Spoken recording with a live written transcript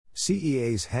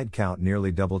CEA's headcount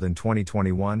nearly doubled in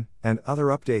 2021, and other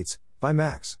updates, by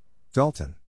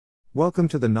MaxDalton. Welcome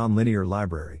to the Nonlinear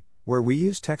Library, where we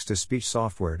use text-to-speech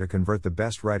software to convert the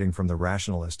best writing from the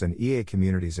rationalist and EA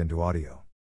communities into audio.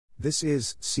 This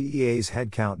is CEA's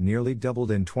headcount nearly doubled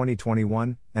in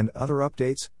 2021, and other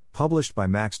updates, published by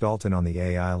MaxDalton on the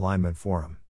AI Alignment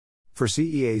Forum. For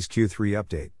CEA's Q3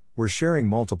 update, we're sharing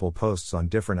multiple posts on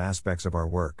different aspects of our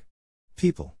work.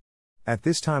 People. At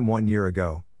this time 1 year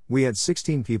ago, we had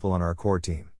 16 people on our core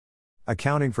team.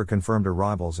 Accounting for confirmed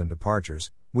arrivals and departures,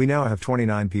 we now have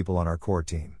 29 people on our core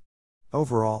team.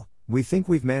 Overall, we think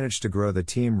we've managed to grow the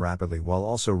team rapidly while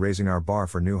also raising our bar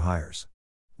for new hires.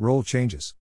 Role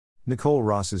changes. Nicole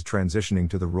Ross is transitioning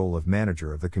to the role of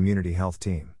manager of the community health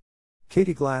team.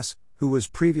 Katie Glass, who was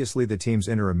previously the team's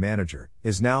interim manager,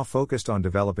 is now focused on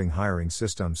developing hiring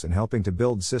systems and helping to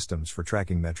build systems for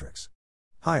tracking metrics.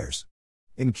 Hires.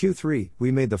 In Q3,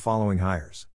 we made the following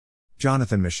hires.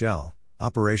 Jonathan Michel,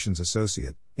 Operations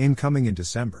Associate, incoming in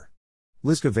December.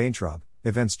 Lizka Vaintraub,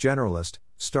 Events Generalist,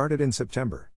 started in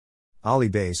September. Ali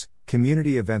Bass,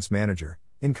 Community Events Manager,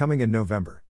 incoming in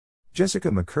November.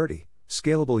 Jessica McCurdy,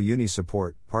 Scalable Uni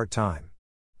Support, part-time.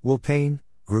 Will Payne,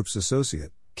 Groups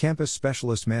Associate, Campus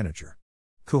Specialist Manager.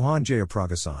 Kuhan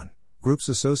Jayaprakasan, Groups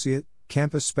Associate,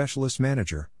 Campus Specialist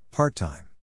Manager, part-time.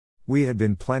 We had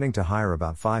been planning to hire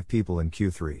about 5 people in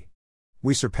Q3.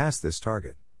 We surpassed this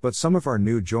target, but some of our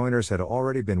new joiners had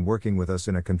already been working with us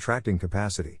in a contracting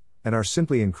capacity, and are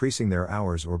simply increasing their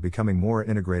hours or becoming more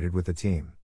integrated with the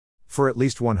team. For at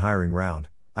least one hiring round,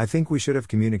 I think we should have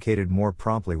communicated more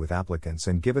promptly with applicants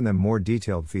and given them more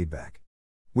detailed feedback.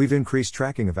 We've increased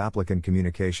tracking of applicant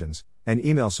communications, and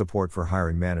email support for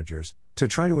hiring managers, to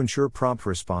try to ensure prompt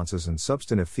responses and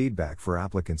substantive feedback for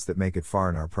applicants that make it far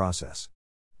in our process.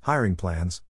 Hiring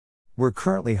plans. We're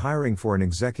currently hiring for an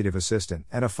executive assistant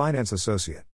and a finance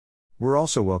associate. We're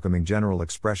also welcoming general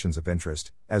expressions of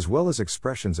interest, as well as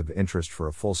expressions of interest for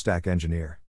a full-stack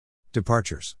engineer.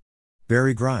 Departures.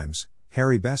 Barry Grimes,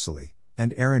 Harry Bessely,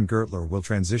 and Aaron Gertler will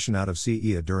transition out of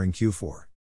CEA during Q4.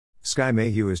 Sky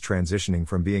Mayhew is transitioning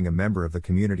from being a member of the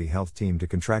community health team to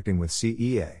contracting with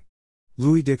CEA.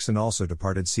 Louis Dixon also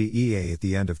departed CEA at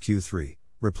the end of Q3,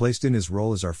 replaced in his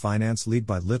role as our finance lead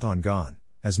by Liton Gon,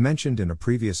 as mentioned in a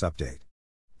previous update.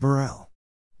 Morale.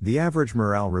 The average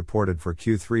morale reported for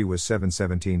Q3 was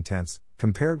 7.17,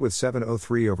 compared with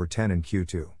 7.03/10 in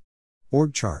Q2.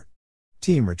 Org chart.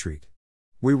 Team retreat.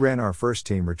 We ran our first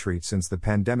team retreat since the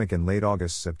pandemic in late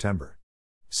August-September.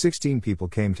 16 people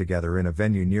came together in a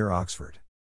venue near Oxford.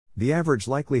 The average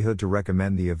likelihood to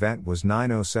recommend the event was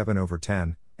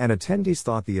 9.07/10, and attendees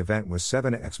thought the event was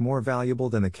 7x more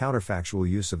valuable than the counterfactual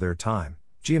use of their time,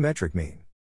 geometric mean.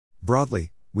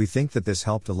 Broadly, we think that this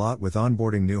helped a lot with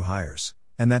onboarding new hires,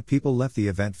 and that people left the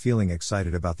event feeling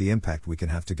excited about the impact we can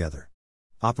have together.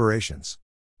 Operations.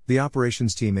 The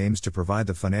operations team aims to provide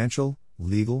the financial,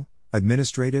 legal,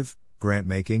 administrative,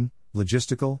 grant-making,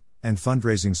 logistical, and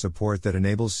fundraising support that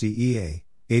enables CEA,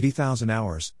 80,000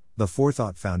 hours, the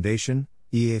Forethought Foundation,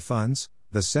 EA Funds,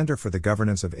 the Center for the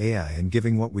Governance of AI, and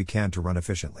giving what we can to run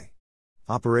efficiently.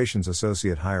 Operations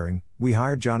Associate hiring. We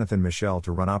hired Jonathan Michel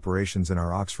to run operations in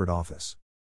our Oxford office.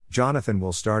 Jonathan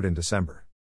will start in December.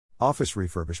 Office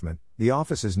refurbishment. The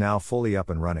office is now fully up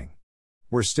and running.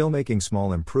 We're still making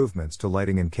small improvements to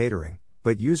lighting and catering,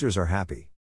 but users are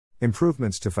happy.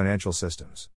 Improvements to financial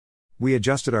systems. We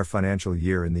adjusted our financial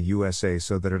year in the USA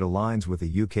so that it aligns with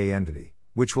the UK entity,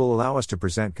 which will allow us to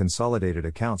present consolidated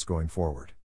accounts going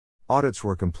forward. Audits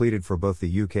were completed for both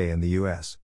the UK and the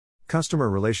US. Customer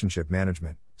Relationship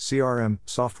Management, CRM,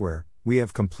 software. We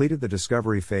have completed the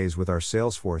discovery phase with our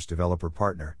Salesforce developer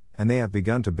partner, and they have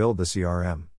begun to build the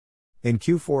CRM. In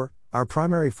Q4, our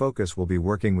primary focus will be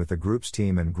working with the group's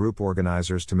team and group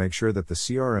organizers to make sure that the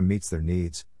CRM meets their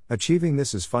needs. Achieving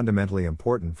this is fundamentally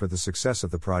important for the success of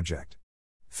the project.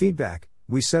 Feedback.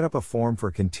 We set up a form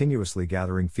for continuously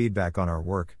gathering feedback on our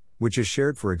work, which is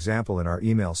shared, for example, in our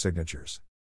email signatures.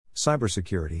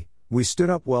 Cybersecurity. We stood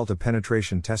up well to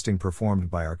penetration testing performed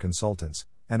by our consultants,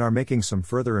 and are making some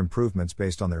further improvements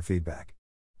based on their feedback.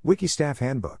 Wiki Staff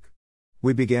Handbook.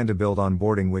 We began to build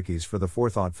onboarding wikis for the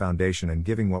Forethought Foundation and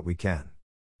giving what we can.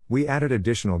 We added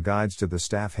additional guides to the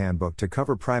staff handbook to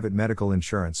cover private medical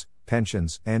insurance,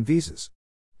 pensions, and visas.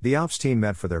 The ops team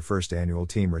met for their first annual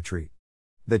team retreat.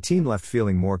 The team left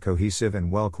feeling more cohesive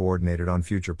and well coordinated on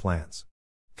future plans.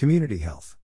 Community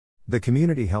health. The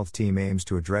community health team aims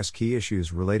to address key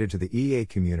issues related to the EA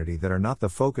community that are not the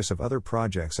focus of other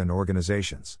projects and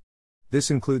organizations. This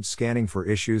includes scanning for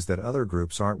issues that other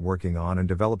groups aren't working on and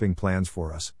developing plans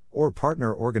for us, or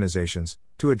partner organizations,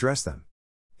 to address them.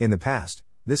 In the past,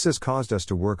 This has caused us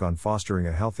to work on fostering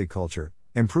a healthy culture,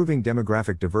 improving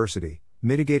demographic diversity,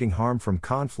 mitigating harm from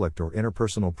conflict or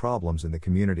interpersonal problems in the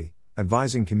community,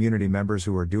 advising community members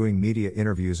who are doing media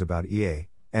interviews about EA,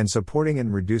 and supporting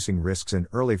and reducing risks in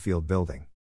early field building.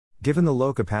 Given the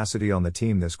low capacity on the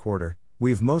team this quarter,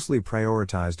 we've mostly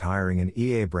prioritized hiring and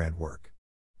EA brand work.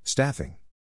 Staffing.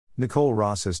 Nicole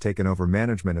Ross has taken over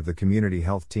management of the community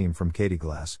health team from Katie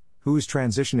Glass, who is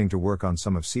transitioning to work on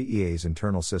some of CEA's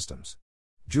internal systems.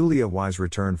 Julia Wise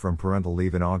returned from parental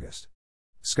leave in August.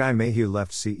 Sky Mayhew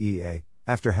left CEA,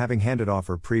 after having handed off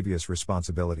her previous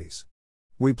responsibilities.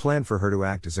 We plan for her to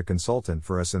act as a consultant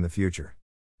for us in the future.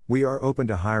 We are open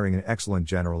to hiring an excellent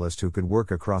generalist who could work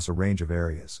across a range of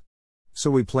areas. So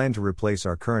we plan to replace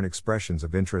our current expressions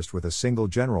of interest with a single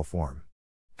general form.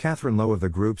 Catherine Lowe of the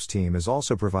group's team is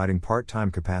also providing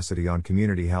part-time capacity on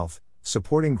community health,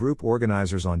 supporting group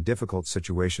organizers on difficult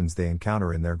situations they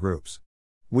encounter in their groups.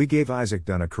 We gave Isaac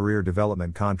Dunn a career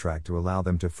development contract to allow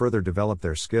them to further develop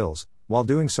their skills, while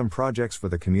doing some projects for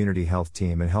the community health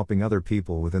team and helping other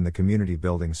people within the community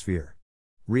building sphere.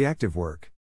 Reactive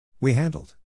work. We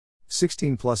handled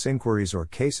 16+ inquiries or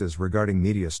cases regarding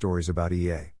media stories about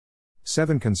EA.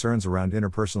 7 concerns around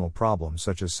interpersonal problems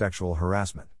such as sexual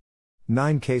harassment.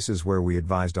 9 cases where we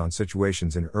advised on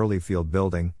situations in early field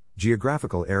building,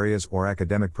 geographical areas or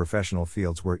academic professional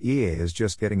fields where EA is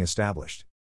just getting established.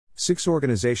 6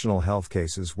 organizational health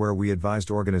cases where we advised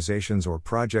organizations or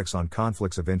projects on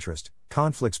conflicts of interest,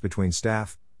 conflicts between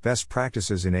staff, best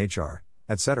practices in HR,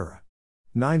 etc.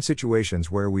 9 situations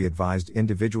where we advised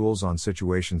individuals on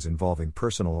situations involving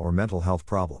personal or mental health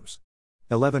problems.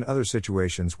 11 other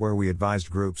situations where we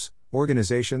advised groups,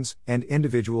 organizations, and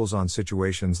individuals on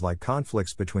situations like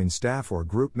conflicts between staff or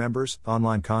group members,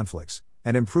 online conflicts,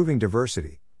 and improving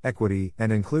diversity, equity,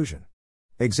 and inclusion.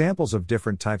 Examples of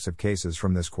different types of cases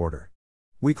from this quarter.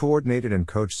 We coordinated and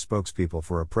coached spokespeople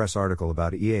for a press article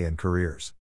about EA and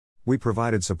careers. We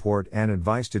provided support and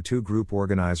advice to 2 group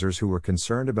organizers who were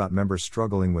concerned about members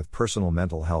struggling with personal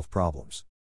mental health problems.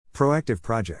 Proactive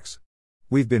projects.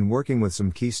 We've been working with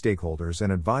some key stakeholders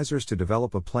and advisors to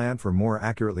develop a plan for more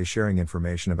accurately sharing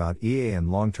information about EA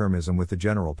and long-termism with the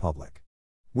general public.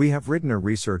 We have written a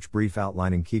research brief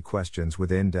outlining key questions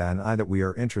within DA and I that we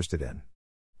are interested in.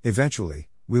 Eventually,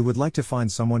 we would like to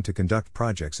find someone to conduct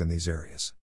projects in these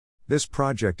areas. This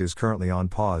project is currently on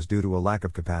pause due to a lack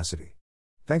of capacity.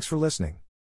 Thanks for listening.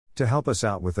 To help us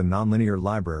out with the Nonlinear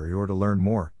Library or to learn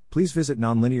more, please visit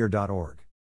nonlinear.org.